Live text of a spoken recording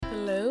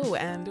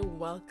and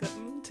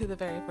welcome to the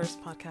very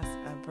first podcast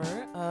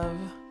ever of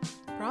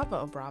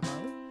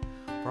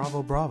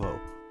Bravo.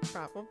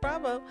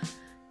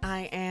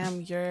 I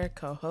am your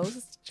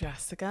co-host,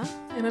 Jessica,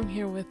 and I'm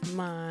here with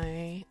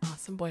my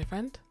awesome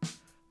boyfriend,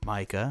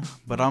 Micah,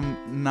 but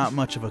I'm not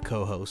much of a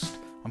co-host.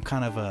 I'm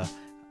kind of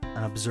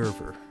an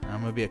observer.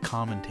 I'm going to be a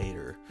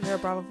commentator. You're a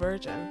Bravo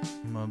virgin.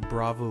 I'm a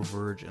Bravo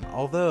virgin.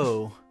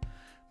 Although,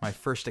 my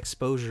first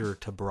exposure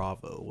to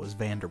Bravo was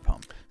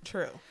Vanderpump.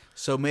 True.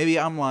 So maybe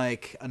I'm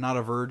like not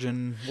a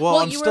virgin. Well,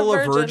 I'm still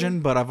a virgin,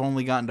 but I've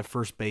only gotten to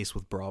first base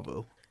with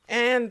Bravo.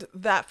 And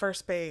that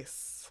first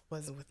base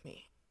was with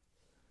me.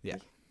 Yeah.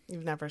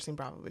 You've never seen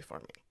Bravo before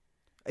me.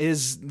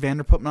 Is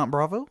Vanderpump not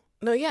Bravo?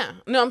 No, yeah.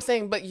 No, I'm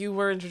saying, but you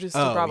were introduced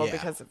to Bravo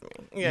because of me.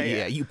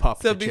 Yeah, you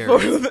popped so the before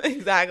cherry.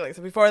 Exactly.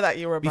 So before that,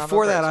 you were a Bravo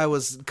Before that, virgin. I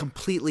was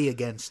completely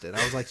against it.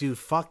 I was like, dude,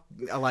 fuck.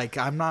 Like,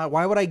 I'm not.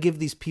 Why would I give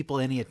these people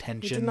any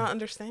attention? You did not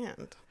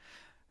understand.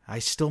 I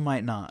still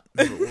might not,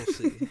 but we'll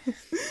see.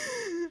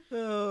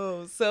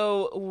 Oh,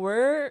 so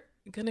we're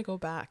gonna go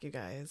back, you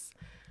guys,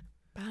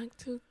 back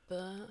to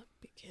the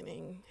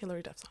beginning.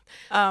 Hillary Duff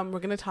song. We're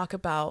gonna talk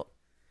about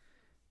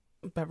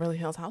Beverly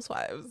Hills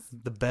Housewives,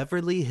 The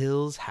Beverly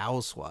Hills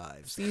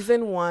Housewives.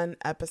 season 1,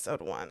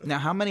 episode 1. Now,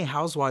 how many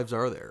housewives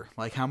are there?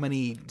 Like, how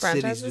many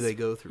Franchises? cities do they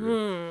go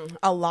through?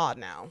 A lot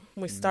now.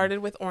 We started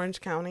with Orange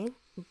County,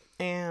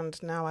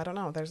 and now I don't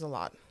know. There's a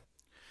lot.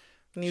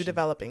 New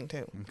developing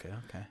too.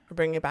 Okay. We're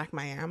bringing back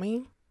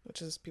Miami, which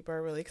is people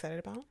are really excited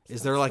about.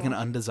 Is there like an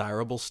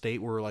undesirable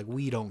state where like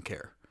we don't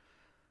care?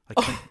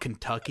 Like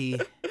Kentucky?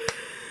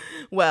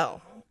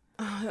 Well,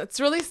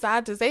 it's really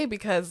sad to say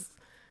because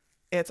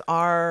it's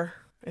our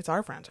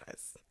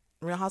franchise.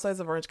 Real Housewives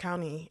of Orange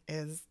County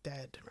is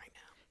dead right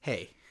now.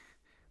 Hey,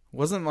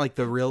 wasn't like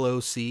the real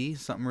OC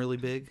something really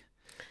big?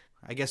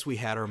 I guess we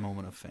had our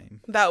moment of fame.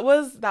 That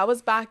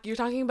was back. You're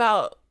talking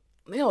about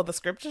the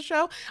scripture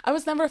show. I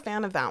was never a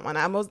fan of that one.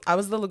 I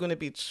was the Laguna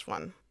Beach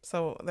one.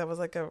 So that was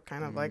like a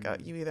kind of like a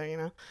you either,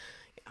 Yeah.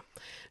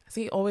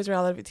 See, always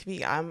reality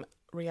TV. I'm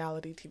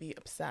reality TV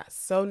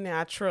obsessed. So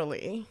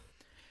naturally,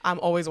 I'm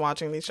always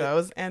watching these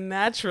shows, and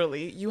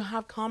naturally, you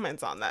have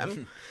comments on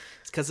them.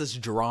 It's because it's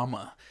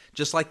drama.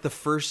 Just like the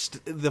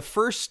first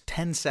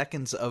 10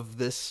 seconds of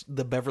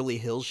the Beverly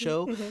Hills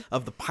show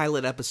of the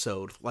pilot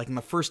episode, like in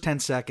the first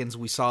 10 seconds,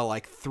 we saw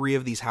like 3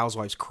 of these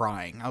housewives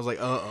crying. I was like,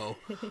 uh-oh.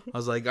 I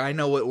was like, I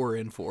know what we're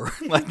in for.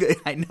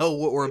 Like, I know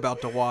what we're about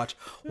to watch.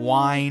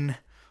 Wine,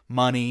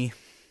 money,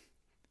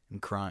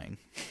 and crying.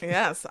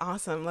 Yes,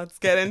 awesome. Let's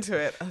get into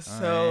it. I'm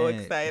so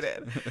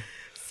excited.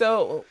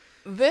 So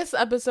this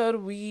episode,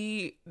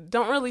 we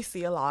don't really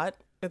see a lot.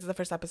 It's the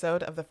first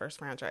episode of the first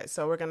franchise.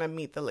 So we're going to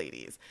meet the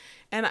ladies.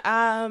 And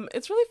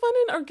it's really fun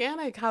and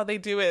organic how they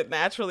do it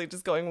naturally,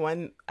 just going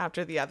one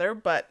after the other.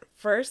 But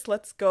first,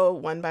 let's go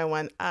one by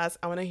one. I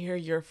want to hear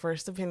your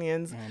first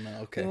opinions. Oh, no.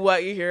 Okay.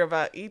 What you hear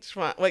about each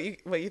one, what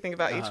you think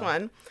about each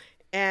one.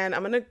 And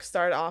I'm going to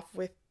start off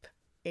with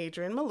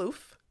Adrienne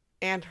Maloof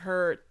and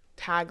her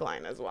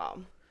tagline as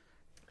well.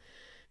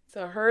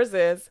 So hers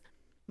is,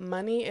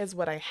 "Money is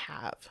what I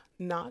have,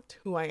 not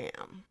who I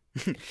am."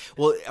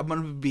 Well, I'm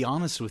going to be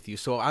honest with you.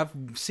 So I've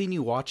seen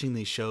you watching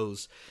these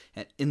shows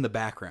in the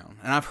background,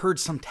 and I've heard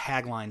some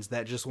taglines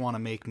that just want to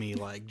make me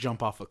like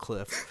jump off a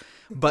cliff.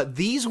 But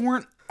these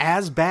weren't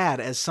as bad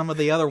as some of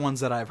the other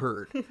ones that I've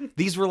heard.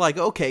 These were like,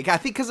 okay, I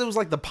think because it was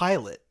like the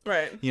pilot.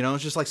 Right.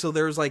 It's just like, so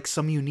there's like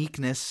some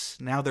uniqueness.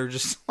 Now they're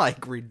just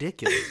like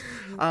ridiculous.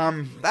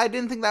 I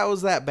didn't think that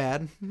was that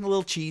bad. A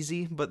little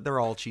cheesy, but they're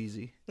all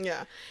cheesy.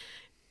 Yeah.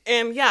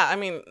 And yeah, I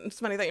mean, it's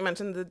funny that you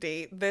mentioned the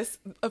date. This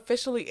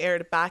officially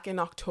aired back in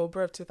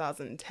October of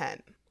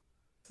 2010.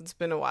 So it's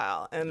been a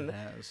while. And It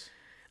has.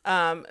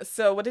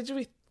 so what did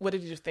you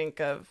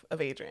think of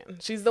Adrienne?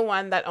 She's the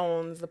one that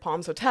owns the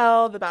Palms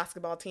Hotel, the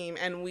basketball team,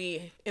 and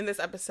in this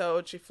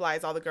episode she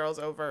flies all the girls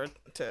over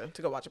to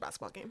go watch a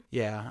basketball game.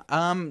 Yeah.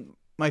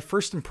 My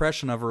first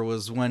impression of her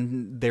was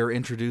when they were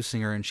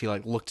introducing her and she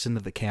like looks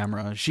into the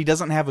camera. She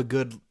doesn't have a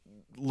good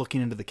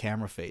looking into the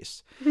camera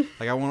face.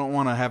 Like, I don't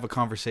want to have a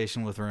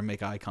conversation with her and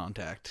make eye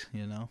contact,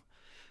 Yeah,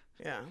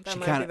 that She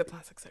might kinda- be the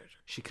plastic surgery.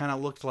 She kind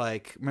of looked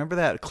like, remember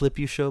that clip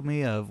you showed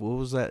me of, what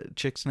was that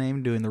chick's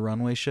name doing the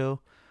runway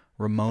show?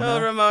 Ramona?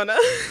 Oh, Ramona.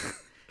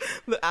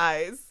 The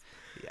eyes.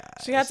 Yeah.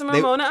 She had some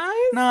Ramona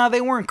eyes? Nah,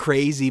 they weren't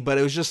crazy, but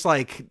it was just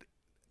like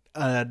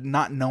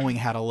not knowing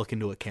how to look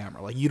into a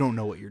camera. Like, you don't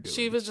know what you're doing.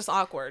 She was just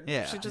awkward.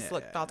 Yeah, She just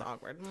felt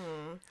awkward.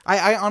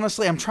 I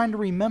honestly, I'm trying to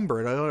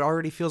remember it. It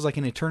already feels like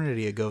an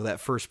eternity ago, that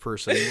first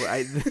person.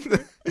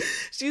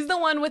 She's the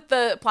one with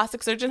the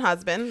plastic surgeon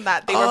husband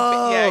that they were.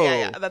 Oh.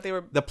 Yeah. That they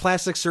were. The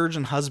plastic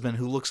surgeon husband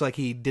who looks like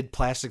he did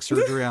plastic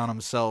surgery on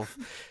himself.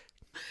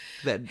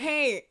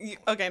 Hey,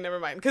 okay, never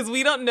mind. Because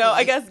we don't know.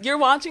 I guess you're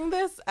watching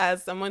this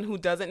as someone who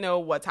doesn't know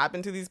what's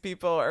happened to these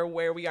people or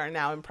where we are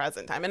now in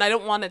present time. And I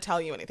don't want to tell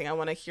you anything. I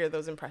want to hear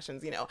those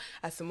impressions,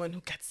 as someone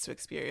who gets to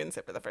experience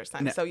it for the first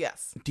time. Now, so,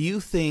 yes. Do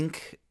you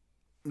think,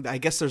 I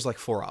guess there's like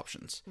 4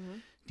 options. Mm-hmm.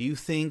 Do you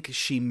think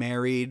she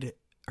married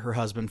her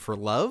husband for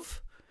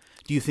love?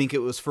 Do you think it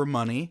was for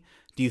money?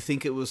 Do you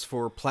think it was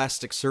for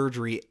plastic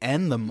surgery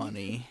and the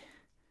money,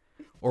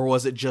 or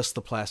was it just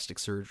the plastic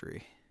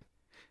surgery?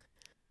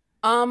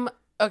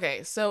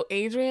 Okay, so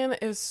Adrian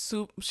is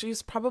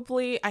she's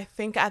probably, I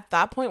think at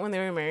that point when they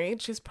were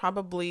married, she's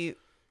probably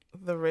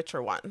the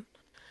richer one.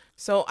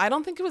 So I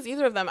don't think it was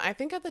either of them. I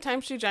think at the time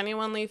she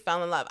genuinely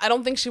fell in love. I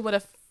don't think she would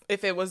have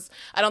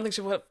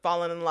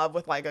fallen in love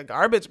with like a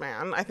garbage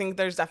man. I think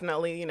there's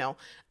definitely, you know,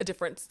 a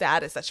different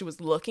status that she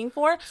was looking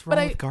for. What's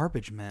wrong with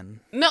garbage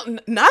men? No,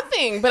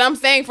 nothing. But I'm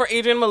saying for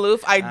Adrian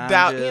Malouf, I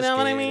doubt, you know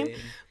what I mean?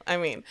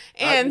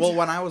 And well,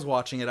 when I was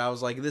watching it, I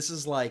was like, this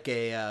is like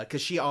a,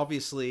 because she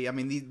obviously, I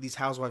mean, these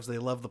housewives, they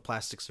love the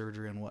plastic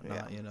surgery and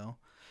whatnot, you know?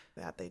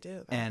 That they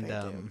do.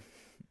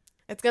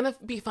 It's going to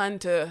be fun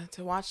to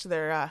watch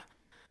their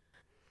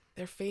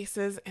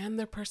faces and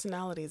their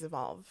personalities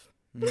evolve.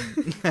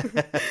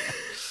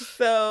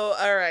 So,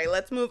 all right,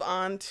 let's move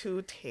on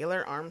to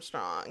Taylor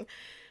Armstrong.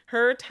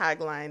 Her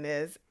tagline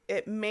is,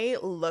 "It may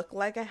look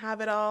like I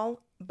have it all,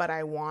 but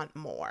I want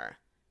more."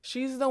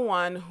 She's the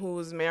one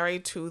who's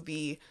married to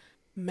the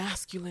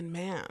masculine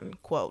man,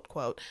 quote,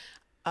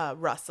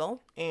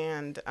 Russell,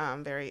 and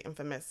very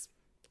infamous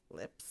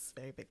lips,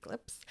 very big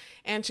lips.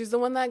 And she's the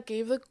one that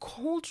gave the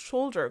cold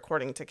shoulder,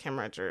 according to Kim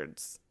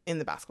Richards, in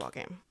the basketball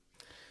game.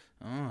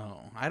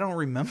 Oh, I don't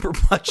remember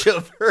much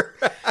of her.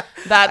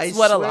 That's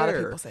what a lot of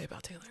people say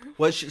about Taylor.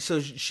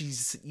 So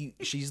she's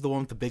the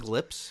one with the big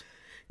lips?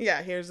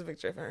 Yeah, here's a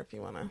picture of her if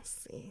you want to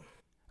see.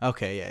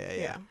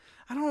 Okay, yeah.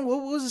 I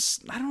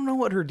don't know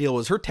what her deal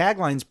was. Her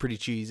tagline's pretty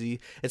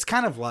cheesy. It's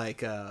kind of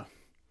like an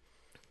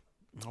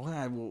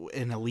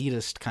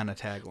elitist kind of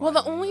tagline. Well,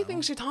 the only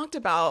thing she talked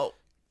about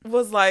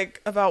was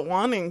like about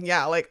wanting,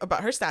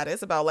 about her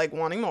status, about like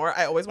wanting more.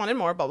 I always wanted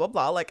more, blah blah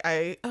blah. Like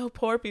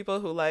poor people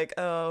who like,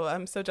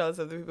 I'm so jealous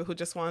of the people who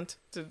just want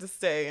to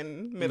stay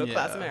in middle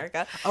class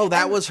America. Oh,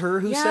 that was her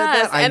who said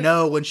that? I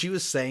know, when she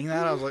was saying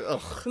that, I was like,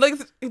 ugh. Like,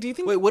 do you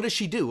think? Wait, what does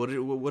she do?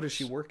 What does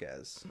she work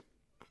as?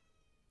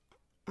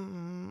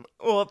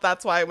 Well,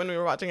 that's why when we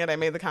were watching it, I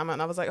made the comment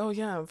and I was like, oh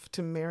yeah,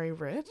 to marry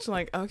rich?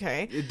 Like,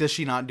 okay. Does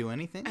she not do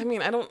anything? I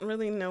mean, I don't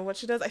really know what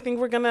she does. I think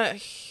we're gonna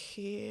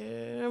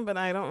hear, but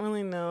I don't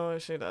really know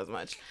if she does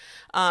much.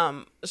 That's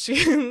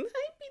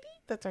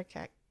our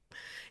cat.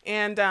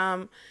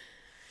 And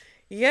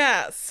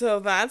yeah, so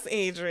that's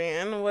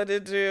Adrian. What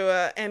did you,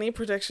 any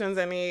predictions,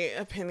 any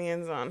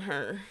opinions on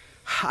her?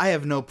 I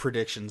have no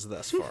predictions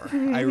thus far.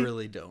 I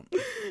really don't.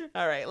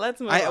 All right,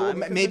 let's move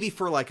on. Maybe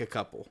for like a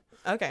couple.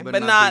 Okay,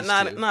 but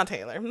not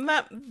Taylor.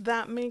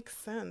 That makes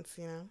sense,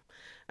 you know.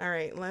 All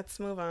right, let's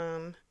move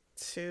on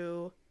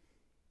to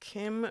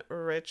Kim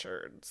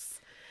Richards.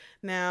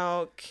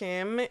 Now,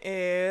 Kim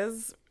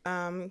is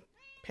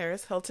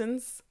Paris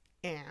Hilton's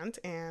aunt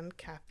and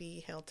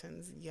Kathy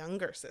Hilton's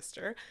younger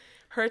sister.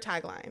 Her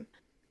tagline: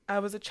 "I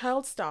was a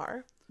child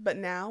star, but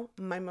now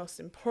my most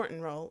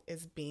important role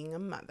is being a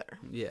mother."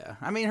 Yeah,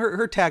 I mean,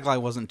 her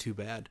tagline wasn't too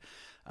bad.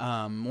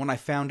 When I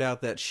found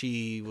out that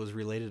she was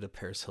related to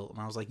Paris Hilton,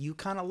 I was like, you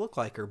kind of look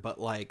like her, but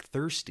like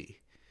thirsty.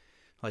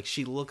 Like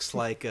she looks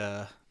like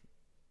a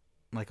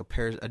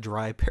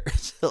dry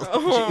Paris Hilton.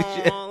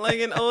 Oh, like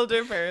an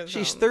older Paris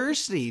Hilton. She's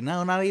thirsty.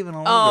 No, not even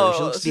older.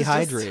 She looks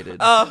dehydrated.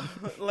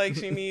 Like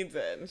she needs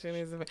it. She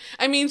needs it.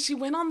 I mean, she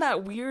went on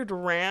that weird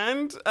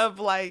rant of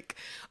like,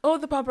 oh,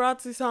 the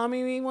paparazzi saw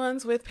me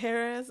once with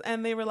Paris,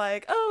 and they were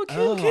like, oh,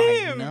 Kim.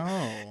 I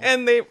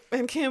know.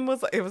 And Kim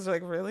was like, it was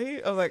like,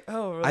 really? I was like,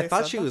 oh, really? I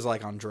thought she was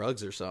like on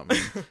drugs or something.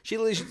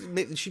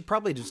 she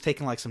probably just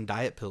taking like some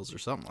diet pills or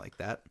something like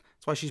that.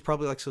 That's why she's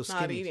probably like so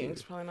skinny. Not eating.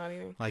 She's probably not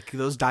eating. Like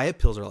those diet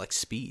pills are like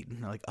speed.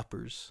 They're like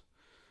uppers.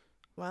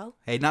 Well,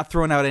 hey, not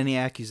throwing out any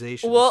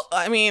accusations. Well,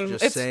 I mean,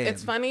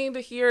 it's funny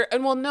to hear,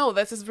 and well, no,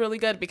 this is really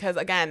good because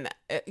again,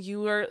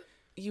 you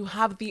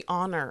have the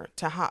honor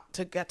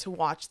to get to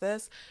watch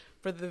this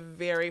for the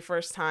very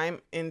first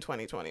time in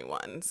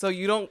 2021. So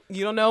you don't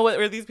know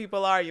where these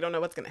people are. You don't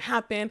know what's going to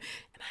happen, and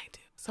I do.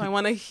 So I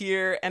want to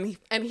hear, and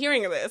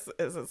hearing this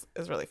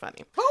is really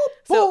funny. Oh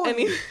boy! So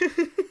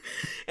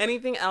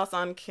anything else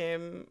on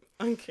Kim?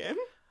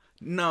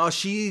 No,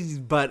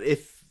 but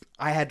if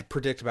I had to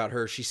predict about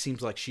her, she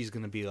seems like she's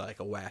gonna be like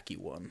a wacky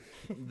one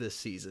this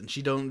season.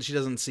 She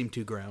doesn't seem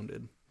too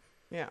grounded.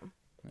 Yeah.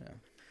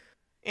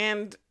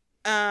 And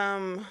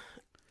I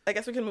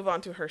guess we can move on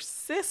to her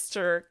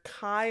sister,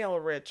 Kyle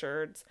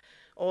Richards,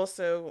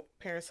 also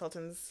Paris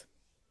Hilton's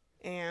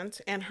aunt,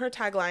 and her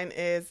tagline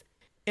is,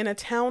 "In a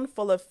town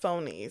full of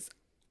phonies,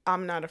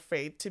 I'm not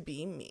afraid to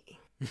be me."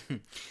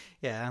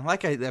 Yeah,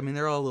 I mean,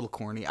 they're all a little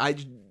corny.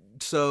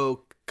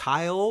 So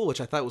Kyle,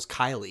 which I thought was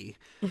Kylie,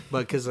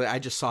 but because I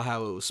just saw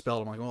how it was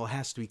spelled, I'm like, well, it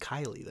has to be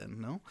Kylie then,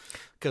 no?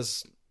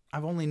 Because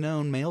I've only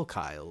known male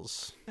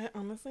Kyles. I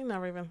honestly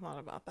never even thought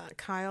about that.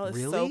 Kyle is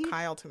really? So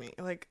Kyle to me.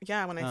 Like,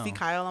 yeah, when I see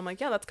Kyle, I'm like,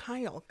 yeah, that's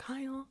Kyle.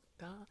 Kyle,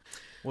 duh.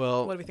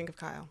 Well, what do we think of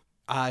Kyle?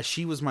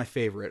 She was my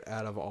favorite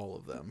out of all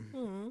of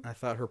them. I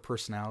thought her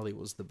personality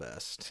was the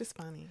best. She's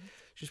funny.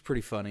 She's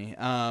pretty funny.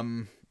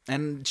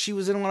 And she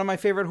was in one of my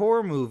favorite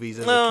horror movies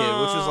as a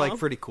kid, which was like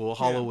pretty cool.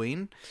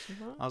 Halloween.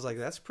 I was like,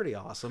 that's pretty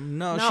awesome.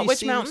 No, Not she Witch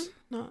seems... Mountain?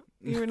 No,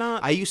 you're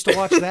not. I used to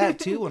watch that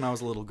too when I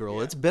was a little girl.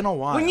 It's been a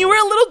while. When you were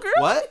a little girl?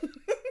 What?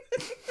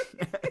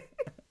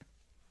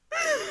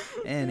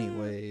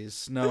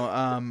 Anyways,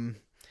 no,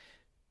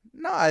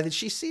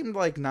 she seemed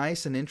like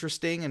nice and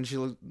interesting, and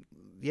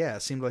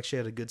seemed like she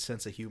had a good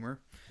sense of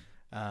humor.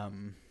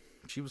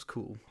 She was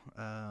cool.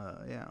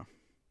 Yeah.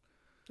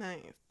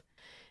 Nice.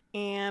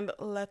 And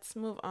let's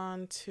move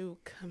on to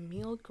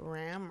Camille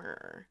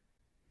Grammer.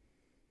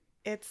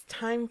 It's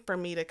time for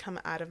me to come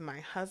out of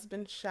my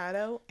husband's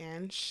shadow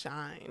and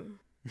shine.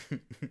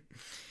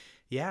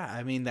 Yeah,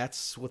 I mean,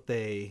 that's what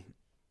they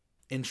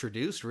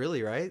introduced,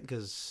 really, right?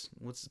 Because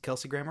what's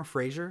Kelsey Grammer?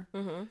 Frasier?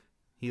 Mm-hmm.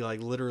 He, like,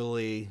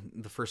 literally,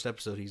 the first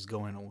episode, he's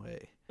going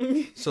away.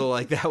 So,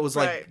 like, that was,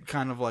 like, Right.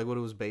 kind of, like, what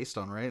it was based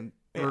on, right?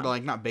 Yeah. Or,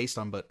 like, not based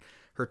on, but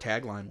her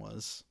tagline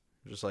was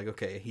just like,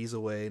 okay, he's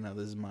away, now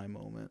this is my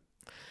moment.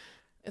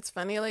 It's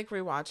funny, like,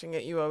 rewatching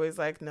it, you always,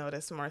 like,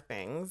 notice more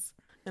things.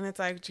 And it's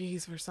like,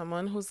 geez, for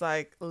someone who's,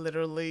 like,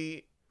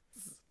 literally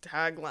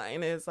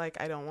tagline is, like,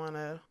 I don't want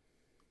to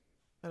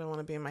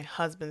be in my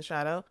husband's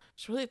shadow.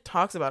 She really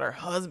talks about her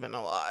husband a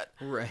lot.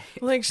 Right.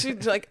 Like,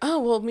 she's like, oh,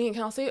 well, me and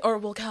Kelsey, or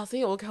will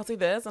Kelsey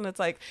this? And it's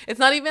like, it's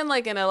not even,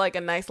 like, in a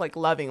nice, like,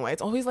 loving way.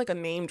 It's always, like, a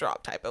name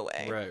drop type of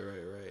way.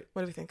 Right.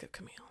 What do we think of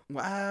Camille?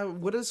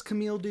 What does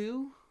Camille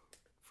do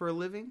for a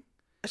living?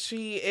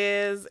 She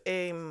is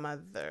a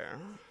mother.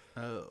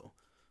 Oh.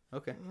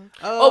 Okay.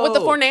 Oh, with the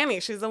 4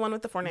 nannies. She's the one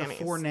with the 4 nannies.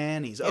 The 4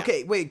 nannies. Yeah.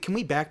 Okay, wait, can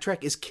we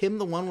backtrack? Is Kim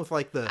the one with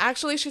like the...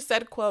 Actually, she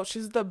said, quote,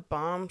 she's the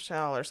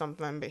bombshell or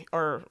something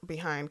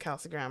behind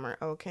Kelsey Grammer.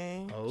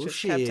 Okay. Oh,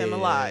 She's kept him shit.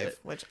 alive,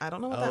 which I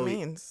don't know what that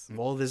means.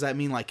 Well, does that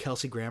mean like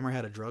Kelsey Grammer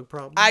had a drug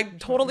problem? I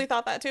totally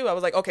thought that too. I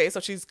was like, okay,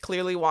 so she's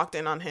clearly walked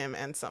in on him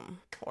and some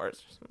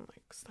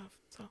like stuff.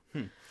 So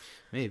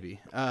Maybe.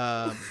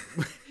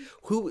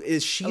 Who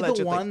is she?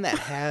 Allegedly. The one that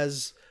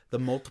has the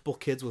multiple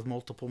kids with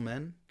multiple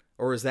men?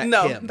 Or is that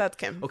no, Kim? that's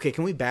Kim. Okay,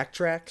 can we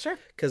backtrack? Sure.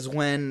 Because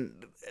when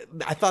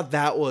I thought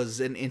that was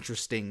an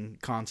interesting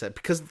concept,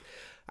 because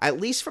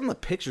at least from the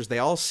pictures, they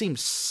all seem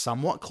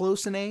somewhat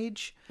close in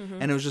age,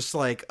 and it was just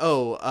like,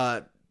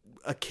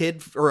 a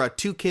kid or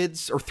 2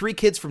 kids or 3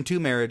 kids from 2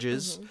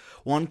 marriages,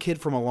 1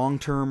 kid from a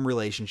long-term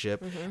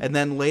relationship, and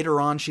then later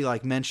on she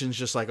like mentions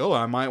just like, oh,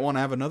 I might want to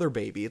have another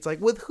baby. It's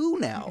like, with who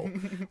now?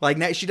 Like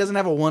now, she doesn't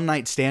have a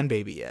one-night stand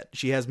baby yet.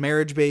 She has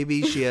marriage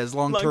babies. She has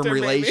long-term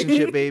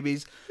relationship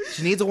babies.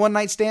 She needs a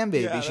one-night stand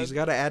baby. Yeah, She's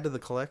got to add to the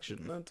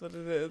collection. That's what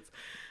it is.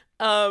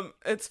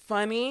 It's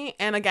funny,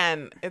 and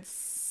again, it's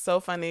so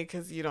funny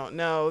because you don't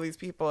know these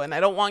people, and I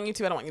don't want you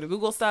to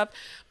Google stuff,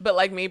 but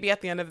like maybe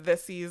at the end of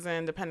this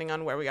season, depending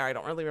on where we are, I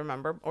don't really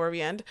remember where we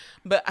end,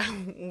 but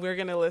we're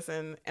gonna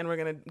listen and we're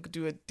gonna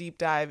do a deep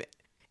dive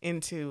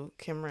into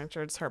Kim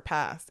Richards, her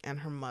past,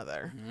 and her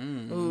mother.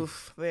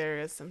 Oof, there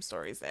is some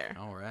stories there.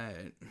 All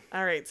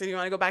right, so do you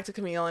want to go back to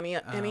Camille?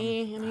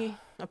 Any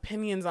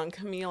opinions on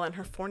Camille and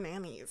her 4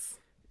 nannies?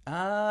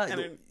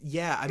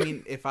 Yeah, I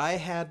mean, if I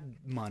had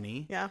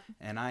money, Yeah.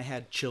 and I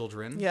had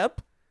children,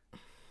 Yep.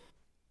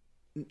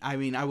 I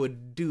mean, I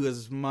would do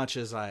as much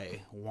as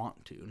I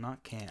want to,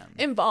 not can.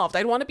 Involved.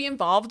 I'd want to be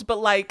involved, but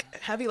like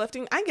heavy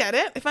lifting, I get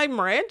it. If I'm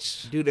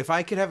rich. Dude, if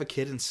I could have a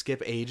kid and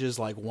skip ages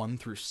like 1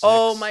 through 6.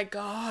 Oh my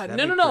god.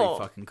 that'd No. be pretty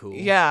fucking cool.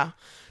 Yeah.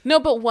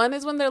 No, but 1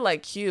 is when they're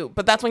like cute,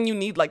 but that's when you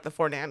need like the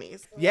 4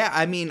 nannies. Yeah,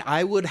 I mean,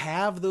 I would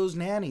have those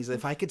nannies.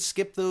 If I could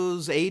skip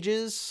those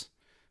ages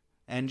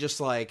and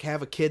just like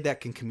have a kid that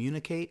can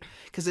communicate,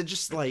 because it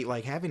just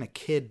like having a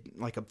kid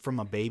like from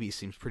a baby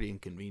seems pretty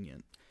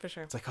inconvenient. For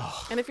sure. It's like,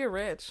 oh. And if you're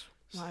rich,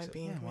 why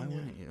be Yeah, why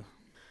wouldn't you?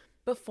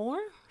 But 4?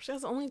 She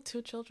has only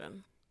 2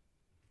 children.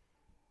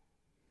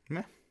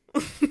 Meh.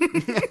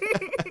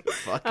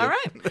 Fuck All it.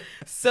 right.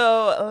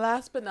 So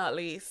last but not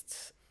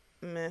least,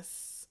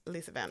 Miss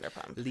Lisa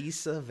Vanderpump.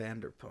 Lisa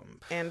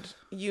Vanderpump. And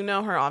you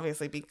know her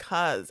obviously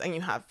because, and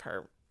you have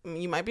her,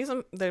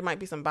 there might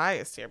be some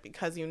bias here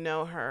because you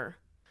know her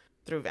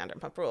through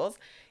Vanderpump Rules.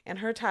 And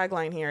her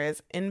tagline here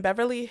is, in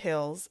Beverly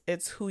Hills,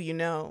 it's who you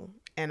know,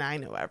 and I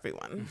know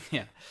everyone.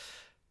 Yeah.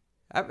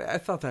 I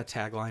thought that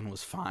tagline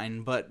was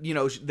fine, but, you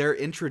know, they're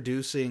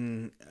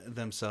introducing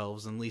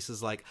themselves, and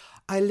Lisa's like,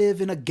 I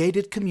live in a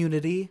gated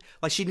community.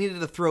 Like, she needed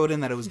to throw it in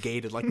that it was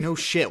gated. Like, no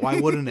shit, why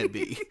wouldn't it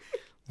be?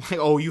 Like,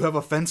 oh, you have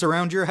a fence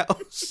around your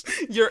house?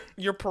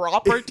 Your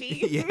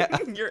property? Yeah.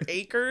 Your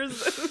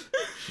acres?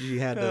 She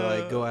had to,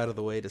 like, go out of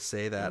the way to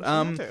say that.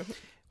 too.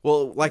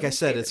 Well, like I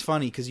said, it's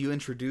funny, because you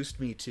introduced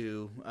me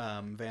to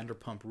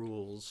Vanderpump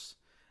Rules,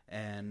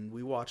 and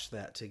we watched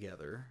that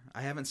together.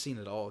 I haven't seen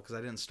it all because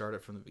I didn't start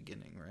it from the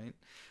beginning, right?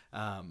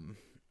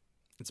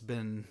 It's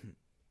been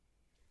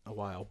a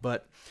while.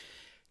 But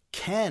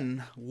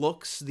Ken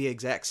looks the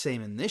exact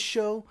same in this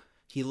show.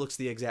 He looks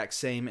the exact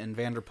same in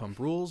Vanderpump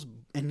Rules.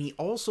 And he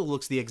also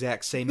looks the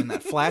exact same in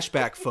that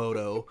flashback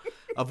photo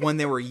of when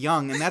they were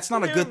young. And that's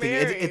not a good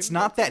thing. It's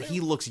not that he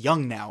looks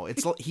young now.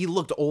 It's he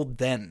looked old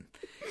then.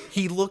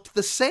 he looked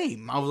the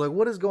same. I was like,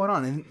 what is going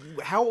on? And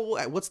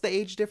what's the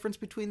age difference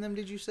between them,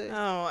 did you say?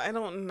 Oh, I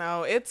don't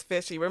know. It's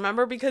fishy.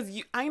 Remember? Because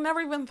I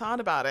never even thought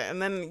about it.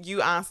 And then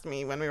you asked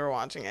me when we were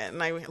watching it.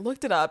 And I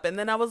looked it up. And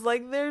then I was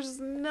like, there's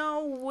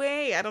no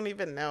way. I don't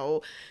even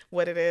know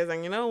what it is.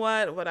 And you know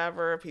what?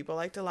 Whatever. People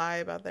like to lie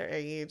about their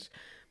age.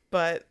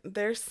 But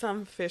there's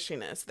some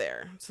fishiness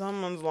there.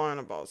 Someone's lying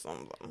about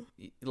something.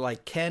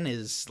 Like, Ken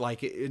is,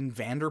 like, in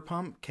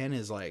Vanderpump, Ken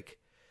is, like,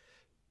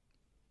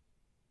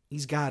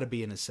 he's got to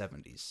be in his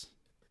 70s.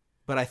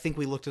 But I think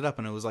we looked it up,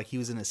 and it was like he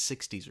was in his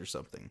 60s or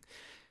something.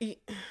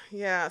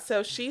 Yeah,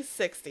 so she's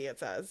 60, it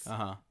says.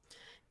 Uh-huh.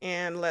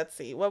 And let's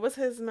see. What was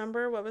his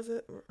number? What was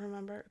it?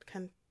 Remember?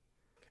 Ken...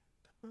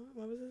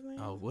 What was his name?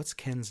 Oh, what's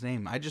Ken's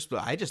name? I just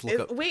look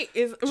up. Wait,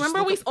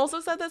 remember we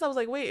also said this? I was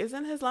like, wait,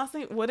 isn't his last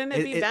name? Wouldn't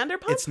it be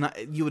Vanderpump? It's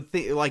not. You would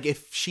think like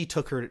if she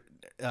took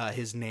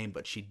his name,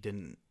 but she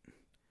didn't.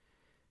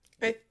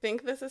 I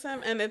think this is him,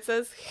 and it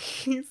says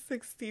he's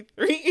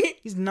 63.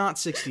 He's not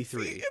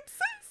 63. See, it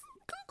says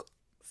Google.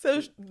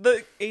 So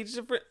the age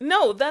difference.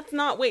 No, that's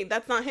not. Wait,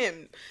 that's not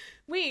him.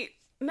 Wait,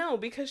 no,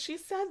 because she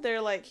said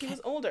there like he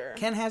was older.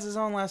 Ken has his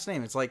own last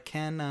name. It's like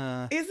Ken.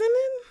 Isn't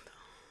it?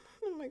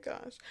 Oh my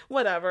gosh.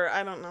 Whatever.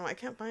 I don't know. I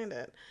can't find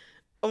it.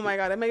 Oh my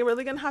god. Am I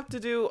really gonna have to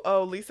do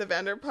Lisa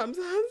Vanderpump's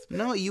husband?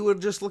 No, you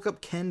would just look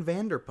up Ken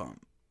Vanderpump.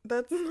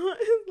 That's not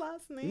his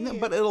last name. No,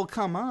 but it'll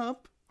come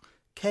up.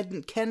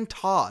 Ken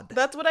Todd.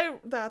 That's what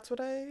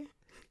I.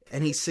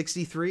 And he's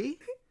 63?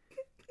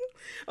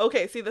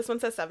 Okay, see, this one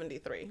says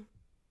 73.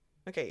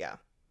 Okay, yeah.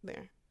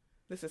 There.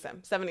 This is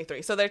him.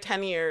 73. So they're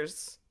 10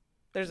 years.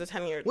 There's a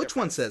 10-year Which difference.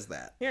 one says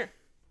that? Here.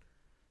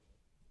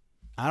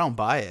 I don't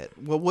buy it.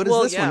 Well, what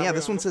is this one? Yeah,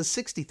 this one says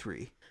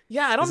 63.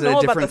 Yeah, I don't Is it a know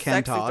about the different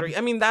Ken 63. Todd?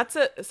 I mean, that's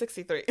a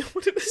 63.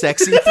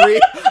 Sexy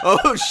 3?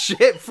 Oh,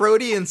 shit.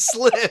 Freudian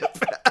slip.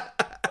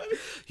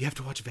 You have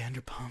to watch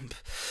Vanderpump.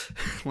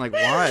 Like,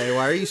 why?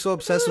 Why are you so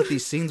obsessed with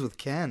these scenes with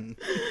Ken?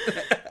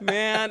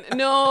 Man,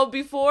 no,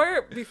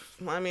 before,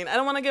 I mean, I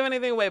don't want to give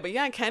anything away, but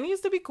yeah, Ken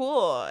used to be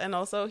cool. And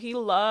also, he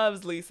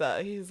loves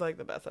Lisa. He's like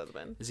the best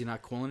husband. Is he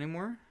not cool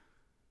anymore?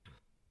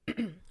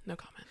 No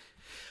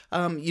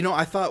comment. You know,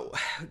 I thought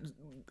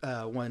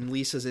when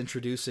Lisa's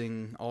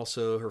introducing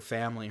also her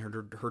family,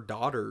 her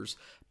daughters,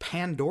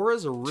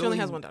 Pandora's a really... She only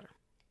has one daughter.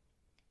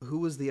 Who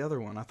was the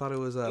other one? I thought it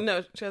was...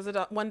 No, she has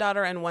one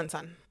daughter and one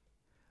son.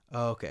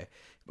 Oh, okay.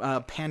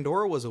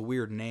 Pandora was a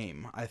weird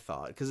name, I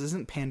thought. Because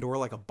isn't Pandora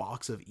like a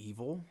box of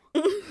evil?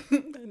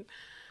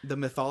 The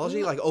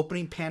mythology? Like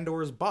opening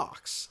Pandora's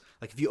box.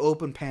 Like if you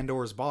open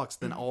Pandora's box,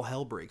 then all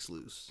hell breaks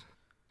loose.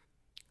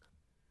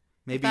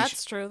 Maybe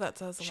that's true. That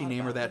says a lot. She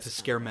named her that to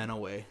scare men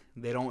away.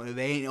 They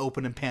ain't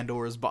opening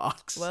Pandora's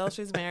box. Well,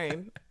 she's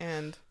married,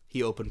 and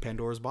he opened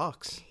Pandora's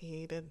box.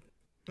 He did.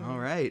 All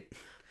right.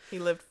 He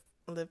lived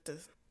to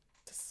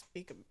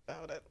speak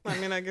about it. I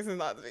mean, I guess he's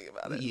not speaking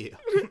about it.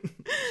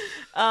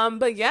 Yeah.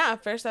 But yeah,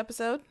 first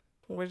episode.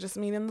 We're just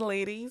meeting the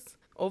ladies.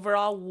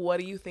 Overall, what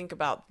do you think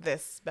about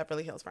this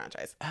Beverly Hills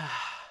franchise?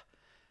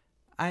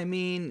 I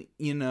mean,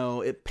 you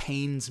know, it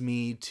pains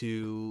me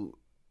to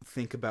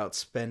think about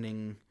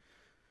spending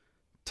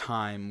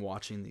time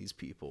watching these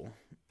people,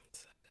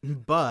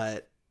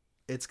 but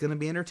it's gonna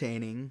be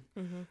entertaining.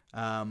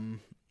 Mm-hmm.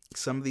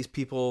 Some of these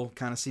people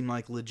kind of seem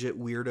like legit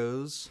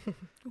weirdos.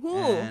 Who?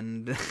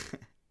 And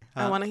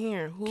I want to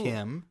hear who.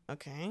 Kim.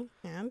 Okay,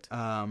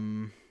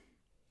 and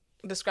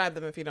describe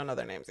them if you don't know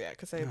their names yet,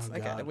 because it's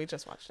again, we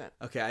just watched it.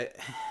 Okay,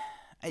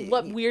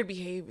 what weird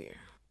behavior?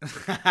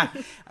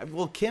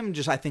 Well, Kim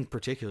just, I think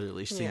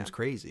particularly seems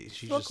crazy.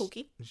 She's a little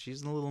kooky.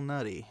 She's a little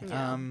nutty.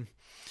 Yeah.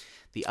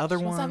 The other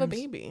one, she wants to have a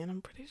baby, and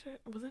I'm pretty sure,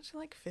 wasn't she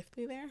like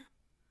 50 there?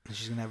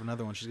 She's gonna have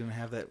another one. She's gonna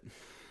have that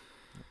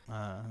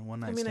one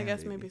night. I mean, I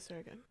guess baby. maybe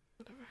surrogate,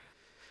 whatever.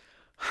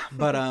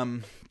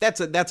 But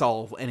that's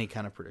all any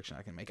kind of prediction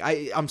I can make.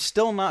 I'm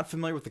still not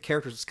familiar with the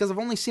characters because I've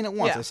only seen it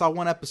once. Yeah. I saw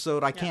one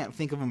episode. I can't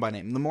think of them by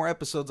name. The more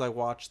episodes I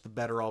watch, the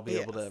better I'll be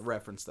able to Yes.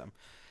 reference them.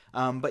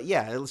 But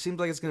yeah, it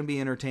seems like it's going to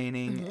be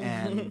entertaining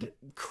and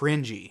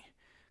cringy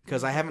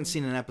because I haven't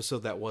seen an episode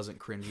that wasn't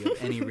cringy of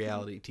any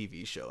reality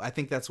TV show. I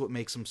think that's what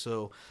makes them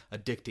so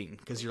addicting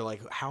because you're like,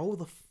 how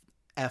the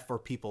F are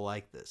people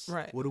like this?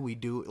 Right. What do we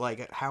do?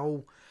 Like,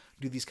 how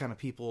do these kind of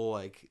people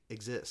like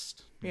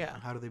exist? You Yeah. know,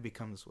 how do they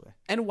become this way?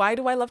 And why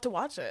do I love to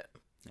watch it?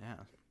 Yeah.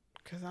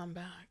 Because I'm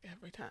back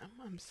every time.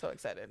 I'm so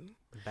excited.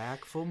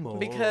 Back for more.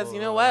 Because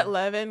you know what?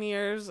 11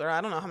 years, or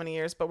I don't know how many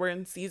years, but we're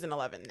in season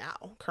 11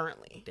 now,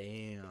 currently.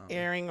 Damn.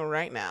 Airing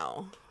right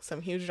now.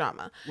 Some huge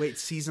drama. Wait,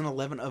 season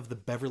 11 of the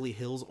Beverly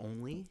Hills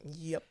only?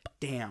 Yep.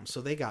 Damn,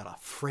 so they got a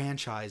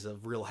franchise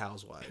of Real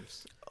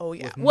Housewives. Oh,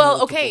 yeah. With Well,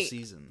 multiple okay.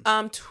 Seasons.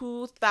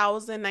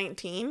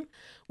 2019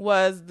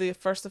 was the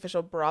first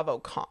official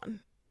BravoCon.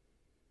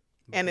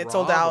 And it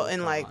sold out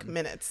in like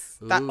minutes.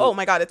 Oh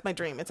my God, it's my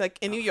dream. It's like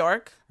in New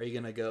York. Are you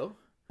gonna go?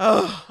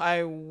 Oh,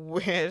 I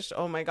wish.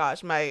 Oh my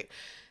gosh. My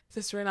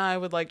sister and I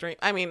would like dream.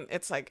 I mean,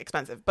 it's like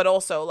expensive, but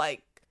also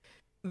like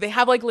they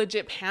have like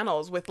legit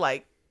panels with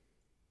like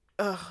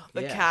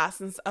the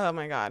cast and oh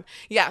my god.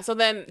 Yeah, so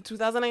then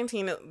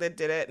 2019 they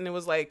did it and it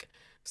was like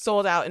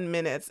sold out in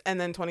minutes, and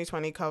then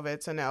 2020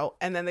 COVID, so no.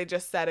 And then they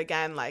just said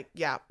again like,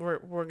 yeah,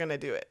 we're going to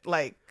do it.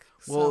 Like,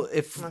 well, so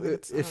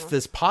if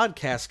this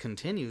podcast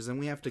continues, then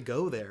we have to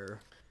go there.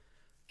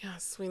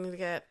 Yes, we need to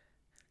get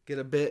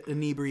a bit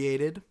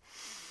inebriated.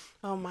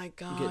 Oh my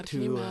god.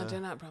 Can you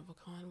imagine at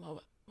BravoCon?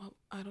 Well,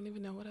 I don't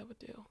even know what I would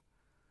do.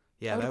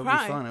 Yeah, that would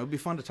be fun. It would be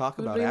fun to talk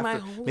about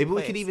after. Maybe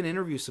we could even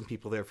interview some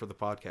people there for the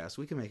podcast.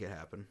 We can make it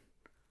happen.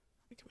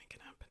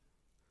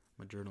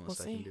 I'm a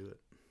journalist. I can do it.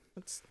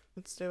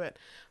 Let's do it.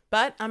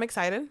 But I'm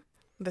excited.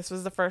 This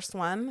was the first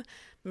one.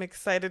 I'm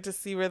excited to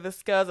see where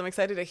this goes. I'm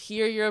excited to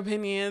hear your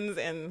opinions,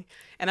 and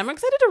I'm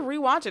excited to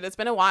rewatch it. It's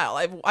been a while.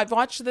 I've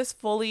watched this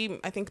fully,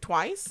 I think,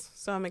 twice.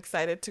 So I'm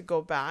excited to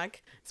go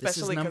back.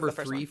 Especially this is number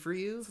 3 for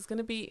you? This is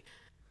gonna be,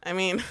 I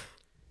mean,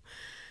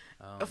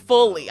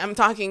 fully. No. I'm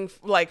talking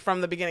like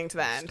from the beginning to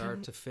the end,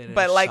 start to finish.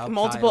 But like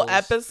multiple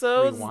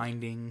episodes,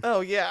 rewinding.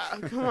 Oh yeah,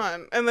 come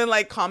on, and then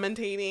like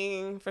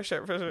commentating for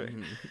sure.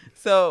 Mm-hmm.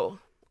 So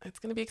it's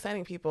gonna be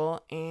exciting,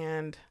 people,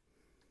 and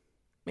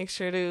make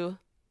sure to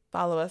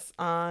follow us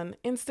on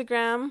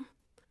Instagram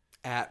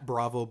at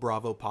Bravo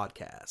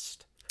Podcast,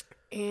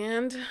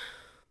 and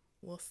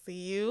we'll see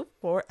you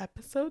for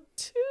episode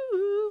 2.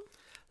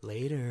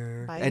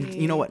 Later. Bye. And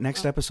you know what?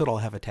 Next episode, I'll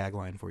have a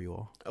tagline for you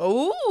all.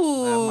 Oh.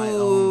 I have my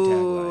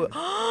own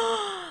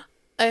tagline.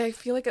 I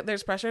feel like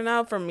there's pressure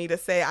now for me to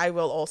say I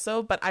will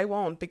also, but I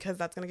won't because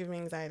that's going to give me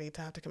anxiety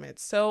to have to commit.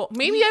 So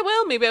maybe I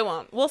will, maybe I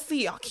won't. We'll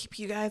see. I'll keep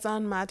you guys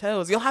on my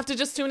toes. You'll have to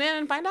just tune in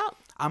and find out.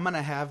 I'm going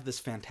to have this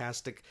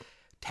fantastic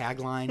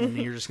tagline and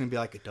you're just going to be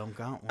like, I don't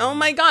got one. Oh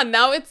my God.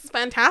 Now it's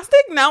fantastic.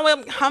 Now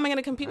how am I going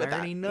to compete with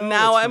that?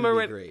 Now I'm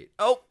already great.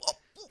 Oh.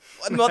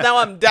 Well, now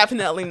I'm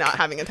definitely not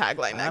having a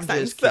tagline next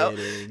time. So,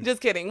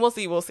 just kidding. We'll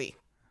see.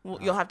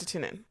 You'll have to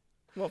tune in.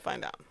 We'll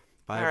find out.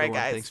 Bye, everyone.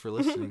 Guys. Thanks for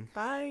listening.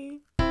 Bye.